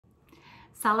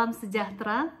Salam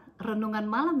sejahtera, Renungan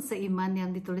Malam SEIMAN yang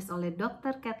ditulis oleh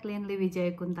Dr. Kathleen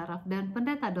Liwidjaja Kuntaraf dan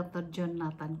Pendeta Dr.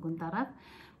 Jonathan Kuntaraf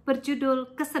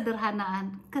berjudul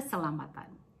Kesederhanaan, Keselamatan.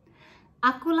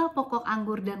 Akulah pokok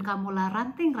anggur dan kamulah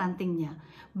ranting-rantingnya.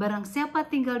 Barangsiapa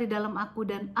tinggal di dalam aku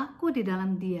dan aku di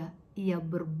dalam dia, ia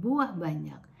berbuah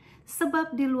banyak.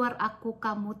 Sebab di luar aku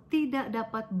kamu tidak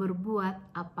dapat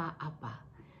berbuat apa-apa.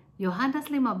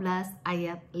 Yohanes 15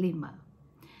 ayat 5.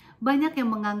 Banyak yang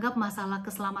menganggap masalah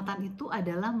keselamatan itu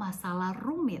adalah masalah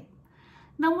rumit.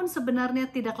 Namun sebenarnya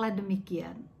tidaklah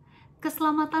demikian.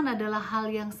 Keselamatan adalah hal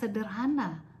yang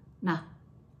sederhana. Nah,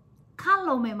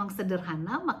 kalau memang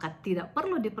sederhana maka tidak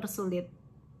perlu dipersulit.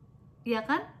 Ya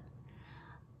kan?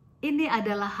 Ini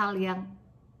adalah hal yang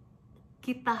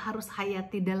kita harus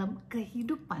hayati dalam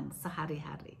kehidupan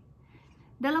sehari-hari.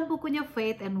 Dalam bukunya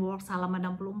Faith and Works halaman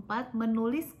 64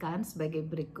 menuliskan sebagai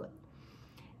berikut.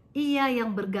 Ia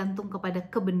yang bergantung kepada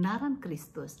kebenaran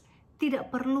Kristus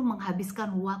tidak perlu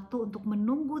menghabiskan waktu untuk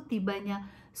menunggu tibanya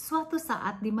suatu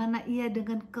saat di mana ia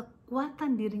dengan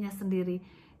kekuatan dirinya sendiri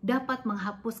dapat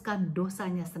menghapuskan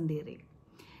dosanya sendiri.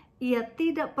 Ia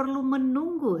tidak perlu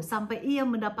menunggu sampai ia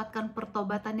mendapatkan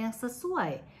pertobatan yang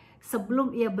sesuai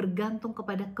sebelum ia bergantung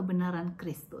kepada kebenaran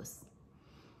Kristus.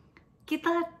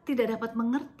 Kita tidak dapat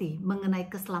mengerti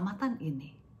mengenai keselamatan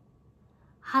ini.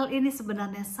 Hal ini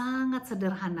sebenarnya sangat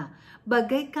sederhana,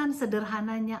 bagaikan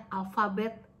sederhananya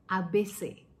alfabet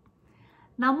ABC.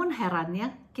 Namun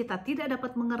herannya kita tidak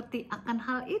dapat mengerti akan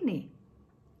hal ini.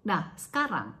 Nah,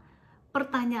 sekarang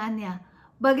pertanyaannya,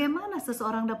 bagaimana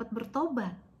seseorang dapat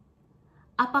bertobat?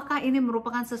 Apakah ini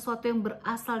merupakan sesuatu yang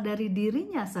berasal dari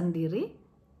dirinya sendiri?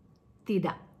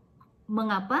 Tidak.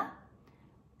 Mengapa?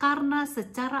 Karena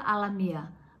secara alamiah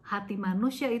hati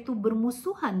manusia itu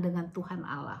bermusuhan dengan Tuhan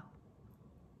Allah.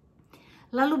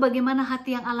 Lalu bagaimana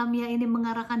hati yang alamiah ini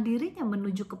mengarahkan dirinya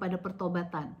menuju kepada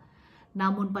pertobatan?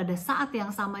 Namun pada saat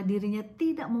yang sama dirinya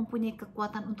tidak mempunyai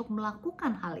kekuatan untuk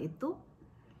melakukan hal itu?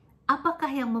 Apakah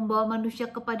yang membawa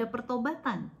manusia kepada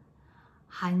pertobatan?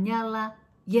 Hanyalah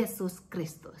Yesus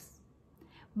Kristus.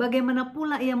 Bagaimana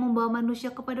pula ia membawa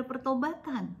manusia kepada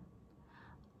pertobatan?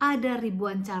 Ada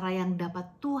ribuan cara yang dapat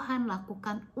Tuhan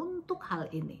lakukan untuk hal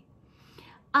ini.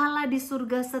 Allah di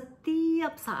surga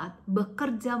setiap saat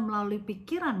bekerja melalui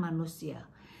pikiran manusia.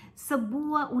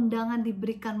 Sebuah undangan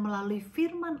diberikan melalui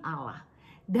firman Allah.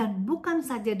 Dan bukan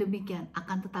saja demikian,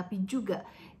 akan tetapi juga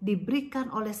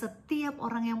diberikan oleh setiap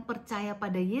orang yang percaya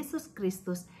pada Yesus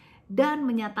Kristus dan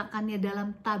menyatakannya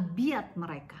dalam tabiat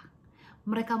mereka.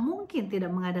 Mereka mungkin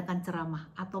tidak mengadakan ceramah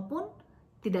ataupun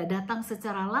tidak datang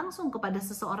secara langsung kepada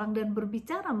seseorang dan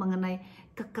berbicara mengenai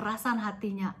kekerasan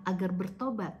hatinya agar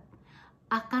bertobat.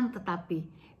 Akan tetapi,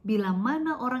 bila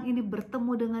mana orang ini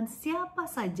bertemu dengan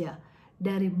siapa saja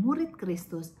dari murid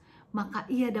Kristus, maka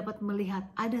ia dapat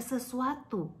melihat ada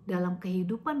sesuatu dalam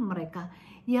kehidupan mereka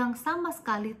yang sama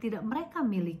sekali tidak mereka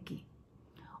miliki.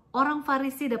 Orang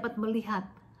Farisi dapat melihat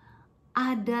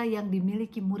ada yang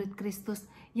dimiliki murid Kristus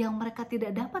yang mereka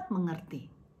tidak dapat mengerti.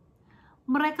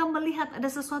 Mereka melihat ada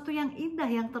sesuatu yang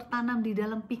indah yang tertanam di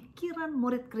dalam pikiran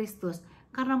murid Kristus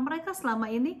karena mereka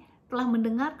selama ini telah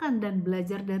mendengarkan dan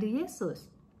belajar dari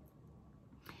Yesus.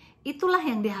 Itulah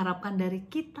yang diharapkan dari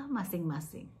kita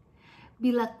masing-masing.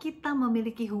 Bila kita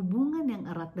memiliki hubungan yang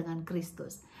erat dengan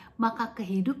Kristus, maka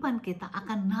kehidupan kita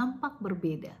akan nampak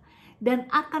berbeda dan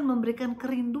akan memberikan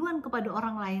kerinduan kepada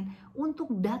orang lain untuk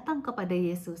datang kepada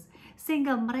Yesus,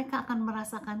 sehingga mereka akan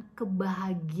merasakan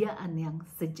kebahagiaan yang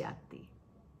sejati.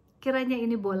 Kiranya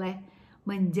ini boleh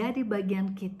menjadi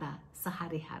bagian kita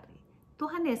sehari-hari.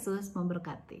 Tuhan Yesus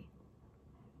memberkati.